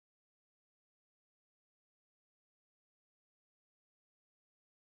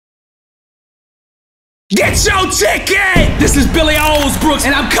Get your ticket! This is Billy Alsbrooks,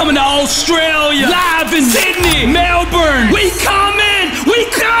 and I'm coming to Australia. Live in Sydney, Melbourne. We coming! We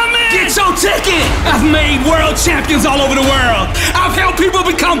coming! Get your ticket! I've made world champions all over the world. I've helped people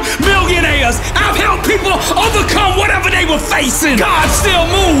become millionaires. I've helped people overcome whatever they were facing. God still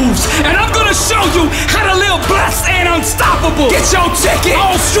moves, and I'm gonna show you how to live blessed and unstoppable. Get your ticket!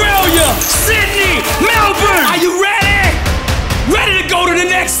 Australia, Sydney, Melbourne. Are you ready? Ready to go to the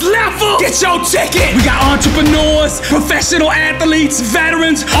next level? Get your ticket! We got entrepreneurs, professional athletes,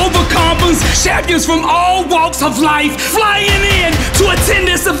 veterans, overcomers, champions from all walks of life flying in to attend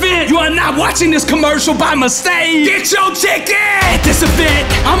this event. You are not watching this commercial by mistake. Get your ticket! At this event,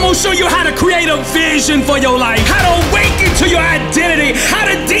 I'm gonna show you how to create a vision for your life, how to awaken to your identity, how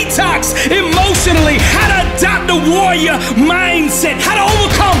to detox emotionally, how to adopt the warrior mindset, how to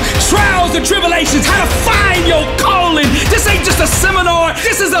overcome trials and tribulations, how to find your calling. This ain't just a seminar,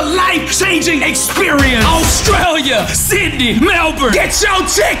 this is a life-changing experience. Australia, Sydney, Melbourne. Get your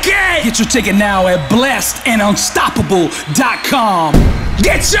ticket! Get your ticket now at blessedandunstoppable.com.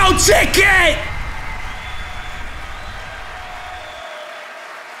 Get your ticket!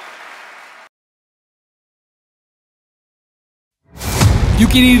 You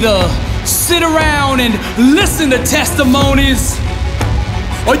can either sit around and listen to testimonies,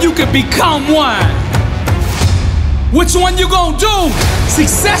 or you can become one. Which one you gonna do?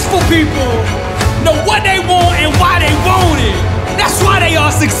 Successful people know what they want and why they want it. That's why they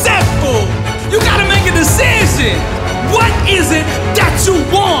are successful. You gotta make a decision. What is it that you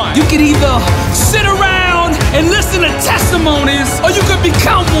want? You can either sit around and listen to testimonies, or you can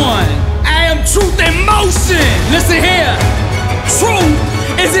become one. I am truth in motion. Listen here. Truth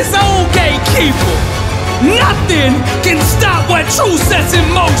is its own gatekeeper. Nothing can stop what truth sets in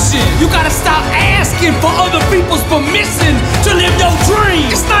motion. You gotta stop asking for other people's permission to live your dream.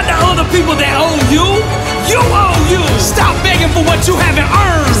 It's not the other people that owe you. You owe you. Stop begging for what you haven't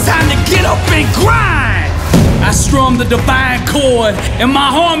earned. It's time to get up and grind. I strum the divine chord, and my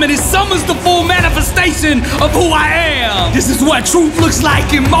harmony summons the full manifestation of who I am. This is what truth looks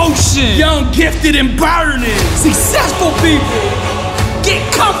like in motion. Young, gifted, and burning. Successful people get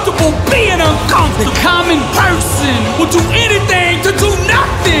comfortable being uncomfortable. The common person will do anything to do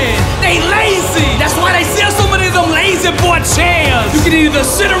nothing. They lazy. That's why they sell so many of them lazy boy chairs. You can either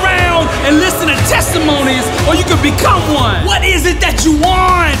sit around and listen to testimonies, or you can become one. What is it that you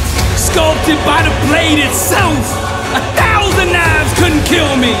want? Sculpted by the blade itself. 1,000 knives couldn't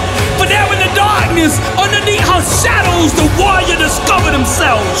kill me. But there in the darkness, underneath her shadows, the warrior discovered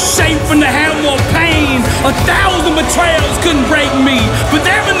himself. Shaped from the hammer of pain, 1,000 betrayals couldn't break me. But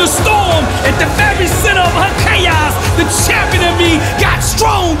there in the storm, at the very center of her chaos, the champion in me got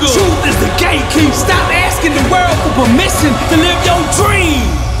stronger. Truth is the gatekeeper. Stop asking the world for permission to live your dream.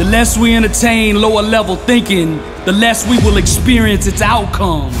 The less we entertain lower level thinking, the less we will experience its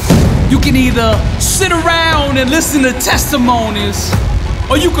outcomes. You can either sit around and listen to testimonies,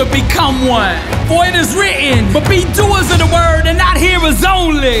 or you could become one. For it is written, but be doers of the word and not hearers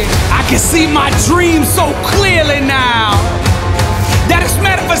only. I can see my dream so clearly now that its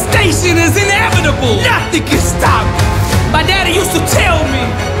manifestation is inevitable. Nothing can stop me. My daddy used to tell me,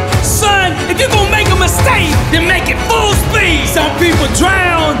 son, if you're gonna make a mistake, then make it full speed. Some people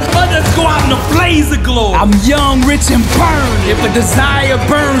drown, others go out in a blaze of glory. I'm young, rich, and burning. If a desire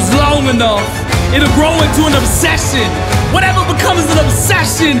burns long enough, it'll grow into an obsession. Whatever becomes an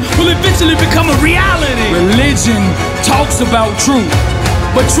obsession will eventually become a reality. Religion talks about truth,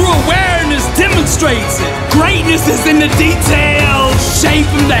 but true awareness demonstrates it. Greatness is in the details,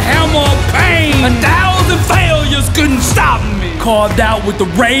 shaped from the hammer of pain. 1,000 failures couldn't stop me. Carved out with the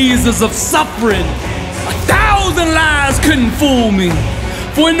razors of suffering. 1,000 lies couldn't fool me.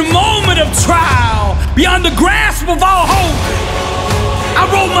 For in the moment of trial, beyond the grasp of all hope, I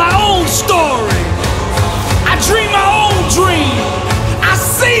wrote my own story. I dreamed my own dream. I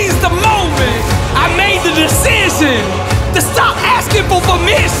seized the moment. I made the decision to stop asking for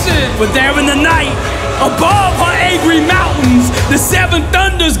permission. But there in the night, above her angry mountains, the seven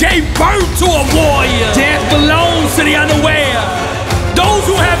thunders gave birth to a warrior. Death belongs to the unaware. Those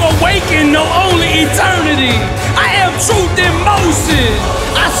who have awakened know only eternity. I am truth in motion.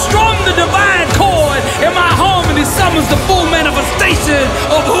 I strum the divine chord, and my harmony summons the full manifestation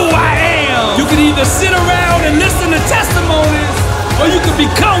of who I am. You can either sit around and listen to testimonies, or you can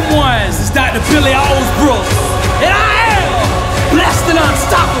become one. This is Dr. Billy Alsbrooks, and I am blessed and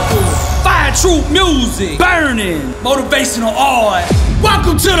unstoppable. Fire truth music, burning, motivational art.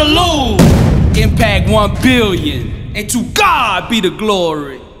 Welcome to the Loop. Impact 1 billion. And to God be the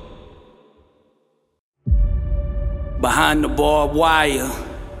glory. Behind the barbed wire,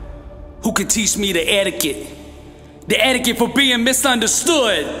 who can teach me the etiquette. The etiquette for being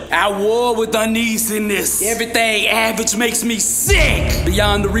misunderstood. I war with uneasiness. Everything average makes me sick.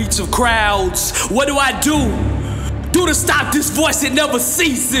 Beyond the reach of crowds, what do I do? Do to stop this voice that never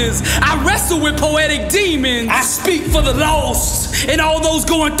ceases. I wrestle with poetic demons. I speak for the lost and all those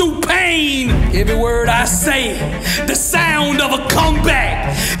going through pain. Every word I say, the sound of a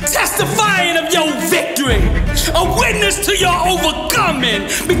comeback, testifying of your victory, a witness to your overcoming.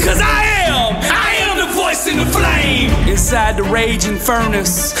 Because I am the voice in the flame. Inside the raging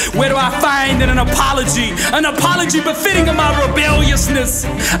furnace, where do I find an apology? An apology befitting of my rebelliousness.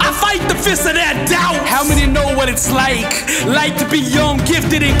 I fight the fist of that doubt. How many know what it's like to be young,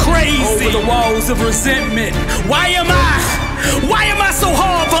 gifted, and crazy? Over the walls of resentment. Why am I so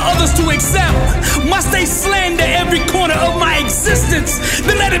hard for others to accept? Must they slander every corner of my existence?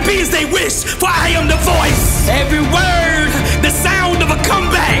 Then let it be as they wish, for I am the voice. Every word, the sound of a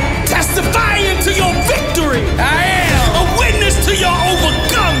comeback, testifying to your victory. I am a witness to your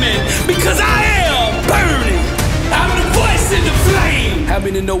overcoming, because I am burning. I'm the voice in the flame. How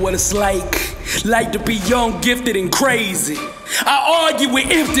many know what it's like to be young, gifted, and crazy? I argue with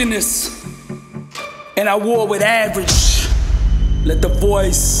emptiness, and I war with average. Let the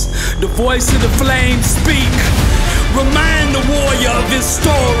voice of the flame speak. Remind the warrior of his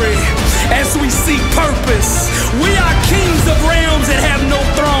story as we seek purpose. We are kings of realms that have no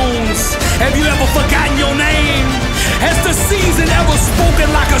thrones. Have you ever forgotten your name? Has the season ever spoken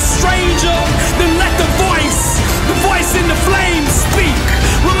like a stranger? Then let the voice in the flame speak.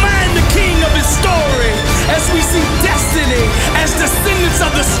 Remind the king of his story as we see destiny as descendants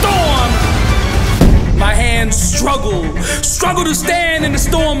of the storm. My hands struggle to stand in the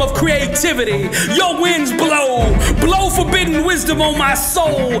storm of creativity. Your winds blow forbidden wisdom on my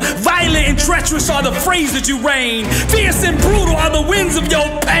soul. Violent and treacherous are the phrases you rain. Fierce and brutal are the winds of your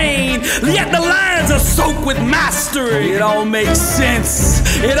pain. Yet the lines are soaked with mastery. It all makes sense.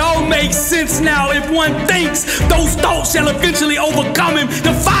 It all makes sense now. If one thinks those thoughts shall eventually overcome him,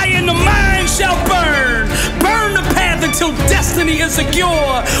 the fire in the mind shall burn. Burn the path until destiny is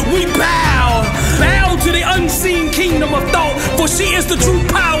secure. We bow to the unseen kingdom of thought, for she is the true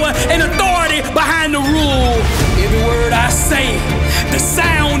power and authority behind the rule. Every word I say, the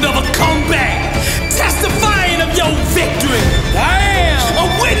sound of a comeback, testifying of your victory. I am a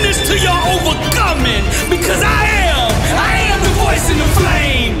witness to your overcoming, because I am the voice in the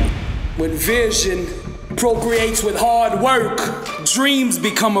flame. When vision procreates with hard work, dreams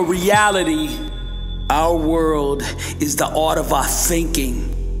become a reality. Our world is the art of our thinking.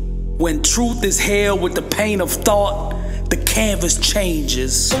 When truth is held with the pain of thought, the canvas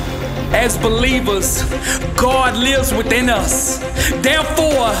changes. As believers, God lives within us.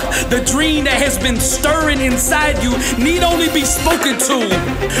 Therefore, the dream that has been stirring inside you need only be spoken to.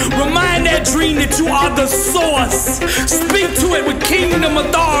 Remind that dream that you are the source. Speak to it with kingdom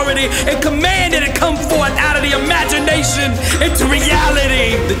authority and command it to come forth out of the imagination into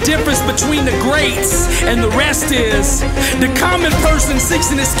reality. The difference between the greats and the rest is the common person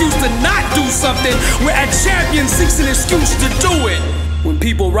seeks an excuse to not do something, where a champion seeks an excuse to do it. When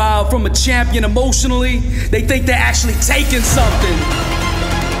people rob from a champion emotionally, they think they're actually taking something.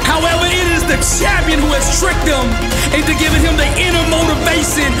 However, it is the champion who has tricked them into giving him the inner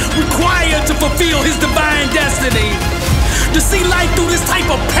motivation required to fulfill his divine destiny. To see life through this type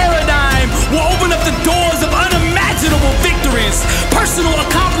of paradigm will open up the doors of unimaginable victories, personal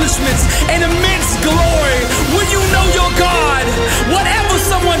accomplishments, and immense glory. When you know your God, whatever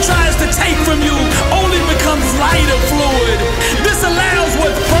someone tries to take from you only becomes lighter fluid. This allows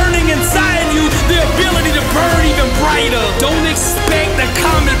what's burning inside you the ability to burn even brighter. Don't expect a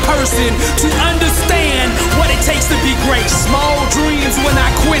common person to understand what it takes to be great. Small dreams will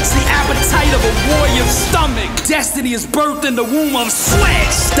not quench the appetite of a warrior's stomach. Destiny is birthed in the womb of sweat.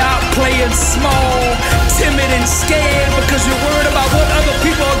 Stop playing small, timid, and scared because you're worried about what other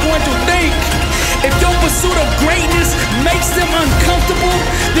people are going to think. If your pursuit of greatness makes them uncomfortable,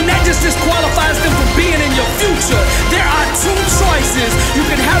 then that just disqualifies them from being in your future. There are two choices. You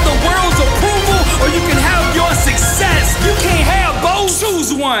can have the world's approval, or you can have your success. You can't have both. Choose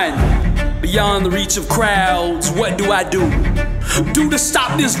one. Beyond the reach of crowds, what do? Do to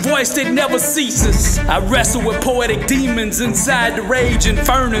stop this voice that never ceases. I wrestle with poetic demons inside the raging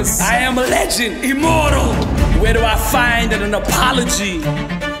furnace. I am a legend, immortal. Where do I find an apology?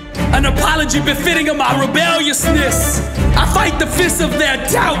 An apology befitting of my rebelliousness. I fight the fists of their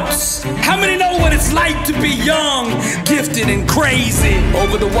doubts. How many know what it's like to be young, gifted, and crazy?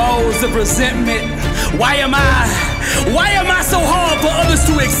 Over the walls of resentment, why am I so hard for others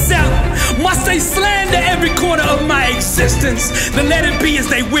to accept? Must they slander every corner of my existence? Then let it be as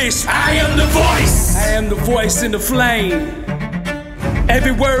they wish. I am the voice. I am the voice in the flame.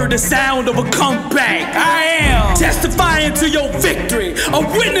 Every word the sound of a comeback. I am testifying to your victory, a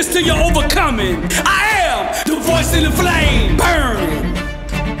witness to your overcoming. I am the voice in the flame, burning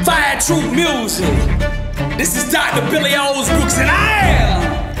fire truth music. This is Dr. Billy Alsbrooks, and I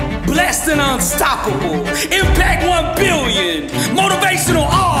am blessed and unstoppable. Impact 1 billion. Motivational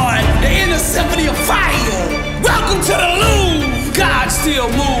art, the inner symphony of fire. Welcome to the Louvre. God still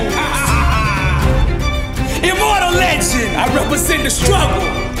moves. Immortal legend, I represent the struggle,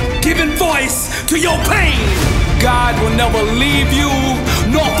 giving voice to your pain. God will never leave you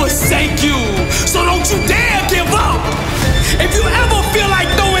nor forsake you, so don't you dare give up. If you ever feel like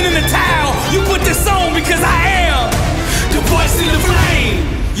throwing in the towel, you put this on, because I am the voice in the flame.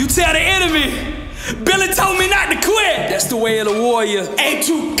 You tell the enemy, Billy told me not to quit. That's the way of the warrior, and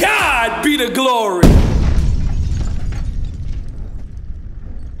to God be the glory.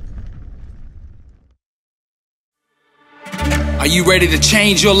 Are you ready to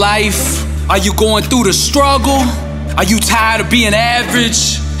change your life? Are you going through the struggle? Are you tired of being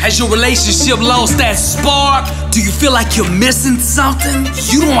average? Has your relationship lost that spark? Do you feel like you're missing something?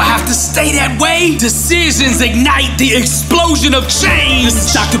 You don't have to stay that way. Decisions ignite the explosion of change. This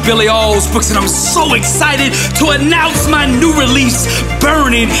is Dr. Billy Alsbrooks, and I'm so excited to announce my new release,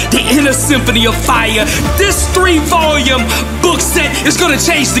 Burning, the Inner Symphony of Fire. This 3-volume book set is gonna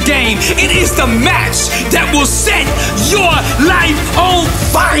change the game. It is the match that will set your life on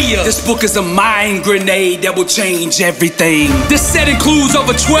fire. This book is a mind grenade that will change everything. This set includes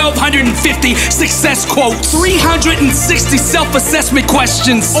over 1,250 success quotes, 360 self-assessment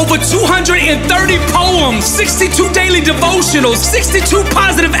questions, over 230 poems, 62 daily devotionals, 62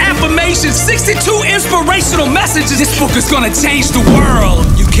 positive affirmations, 62 inspirational messages. This book is gonna change the world.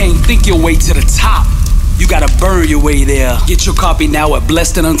 You can't think your way to the top. You gotta burn your way there. Get your copy now at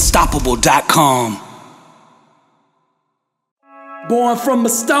blessedandunstoppable.com. Born from a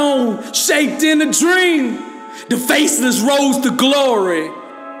stone, shaped in a dream, the faceless rose to glory.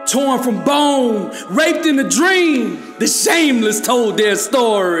 Torn from bone, raped in a dream, the shameless told their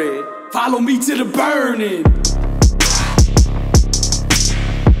story. Follow me to the burning.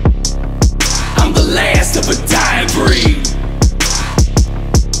 I'm the last of a dying breed.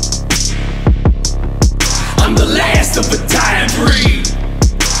 I'm the last of a dying breed.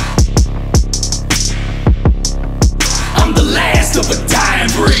 I'm the last of a dying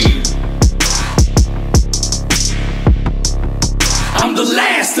breed. I'm the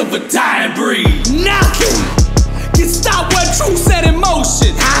last of a dying breed. Knocking, get stopped when truth set in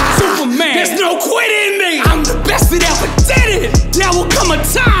motion. Superman, there's no quitting me. I'm the best that ever did it. There will come a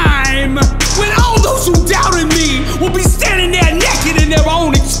time when all those who doubted me will be standing there naked in their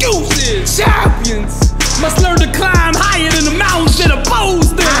own excuses. Champions must learn to climb higher than the mountains that oppose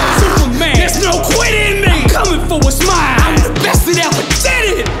them. Superman, there's no quitting me. I'm coming for what's mine. I'm the best that ever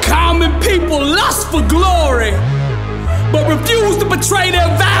did it. Common people lust for glory, but refuse to betray their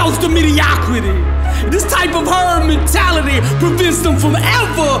vows to mediocrity. This type of herd mentality prevents them from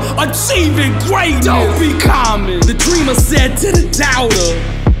ever achieving greatness. Don't be common, the dreamer said to the doubter.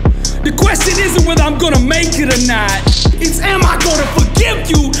 The question isn't whether I'm gonna make it or not. It's, am I gonna forgive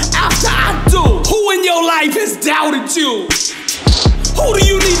you after I do? Who in your life has doubted you? Who do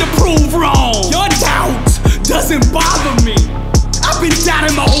you need to prove wrong? Your doubt doesn't bother me. I've been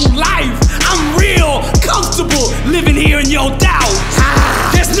doubting my whole life. I'm real comfortable living here in your doubt.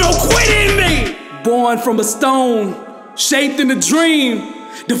 There's no quitting me. Born from a stone, shaped in a dream,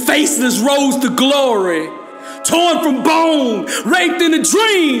 the faceless rose to glory. Torn from bone, raped in a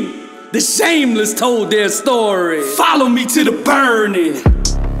dream, the shameless told their story. Follow me to the burning.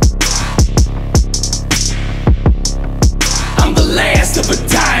 I'm the last of a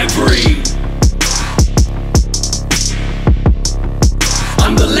dying breed.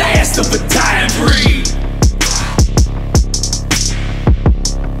 I'm the last of a dying breed.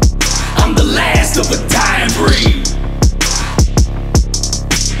 I'm the last of a dying breed.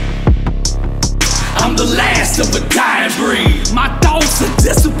 I'm the last of a dying breed. My thoughts are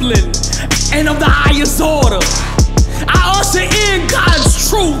disciplined and of the highest order. I usher in God's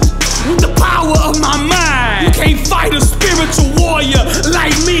truth with the power of my mind. You can't fight a spiritual warrior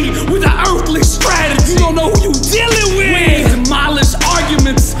like me with an earthly strategy. You don't know who you dealing with. We demolish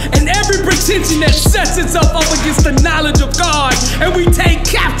arguments and every pretension that sets itself up against the knowledge of God, and we take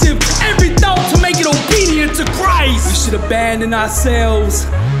captive every thought to make it obedient to Christ. We should abandon ourselves,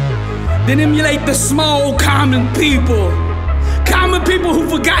 then emulate the small common people. Common people who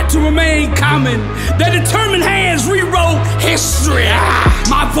forgot to remain common. Their determined hands rewrote history.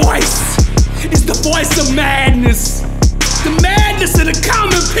 My voice voice of madness. The madness of the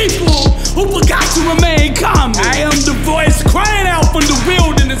common people who forgot to remain common. I am the voice crying out from the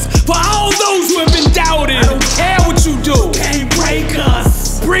wilderness for all those who have been doubted. I don't care what you do, you can't break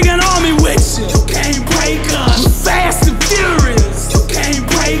us. Bring an army with you, you can't break us. We're fast and furious, you can't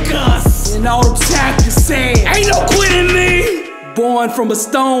break us. And all the chapters say, ain't no quitting me. Born from a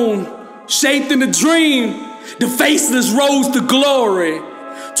stone, shaped in a dream, the faceless rose to glory.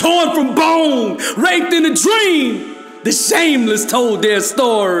 Torn from bone, raped in a dream, the shameless told their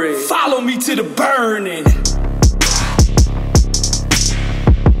story. Follow me to the burning.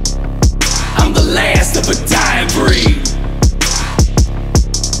 I'm the last of a dying breed.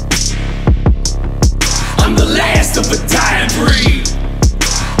 I'm the last of a dying breed.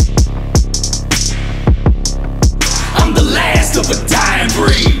 I'm the last of a dying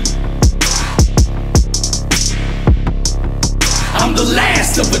breed. I'm the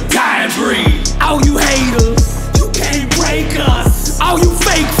last of a dying breed. All you haters, you can't break us. All you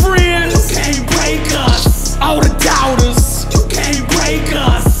fake friends, you can't break us. All the doubters, you can't break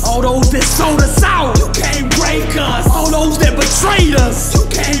us. All those that sold us out, you can't break us. All those that betrayed us, you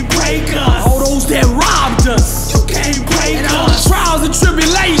can't break us. All those that robbed us, you can't break us. And all the trials and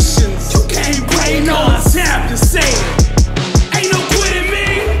tribulations, you can't break us. And all the chapters say, ain't no quitting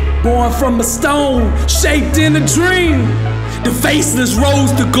me. Born from a stone, shaped in a dream, the faceless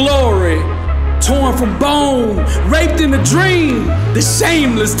rose to glory. Torn from bone, raped in a dream, the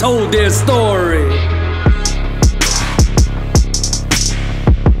shameless told their story.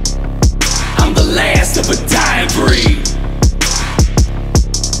 I'm the last of a dying breed.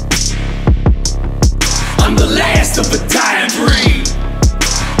 I'm the last of a dying breed.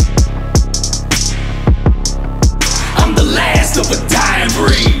 I'm the last of a dying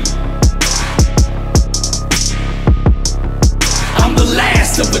breed. I'm the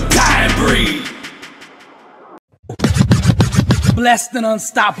last of a dying breed. Blessed and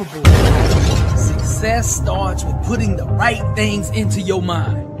unstoppable. Success starts with putting the right things into your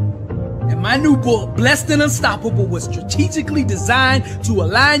mind. And my new book, Blessed and Unstoppable, was strategically designed to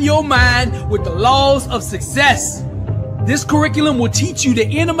align your mind with the laws of success. This curriculum will teach you the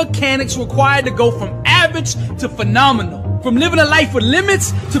inner mechanics required to go from average to phenomenal, from living a life with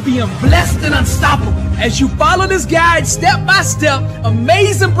limits to being blessed and unstoppable. As you follow this guide step by step,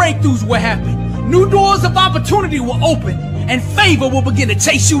 amazing breakthroughs will happen. New doors of opportunity will open, and favor will begin to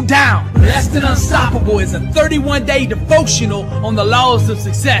chase you down. Blessed and Unstoppable is a 31-day devotional on the laws of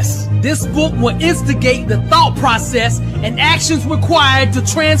success. This book will instigate the thought process and actions required to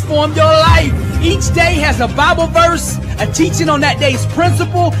transform your life. Each day has a Bible verse, a teaching on that day's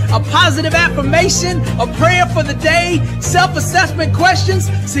principle, a positive affirmation, a prayer for the day, self-assessment questions,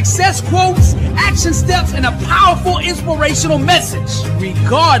 success quotes, action steps, and a powerful inspirational message.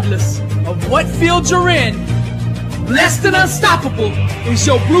 Regardless of what field you're in, Blessed and Unstoppable is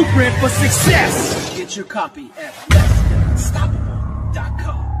your blueprint for success. Get your copy at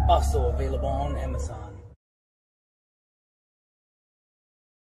blessedandunstoppable.com. Also available on Amazon.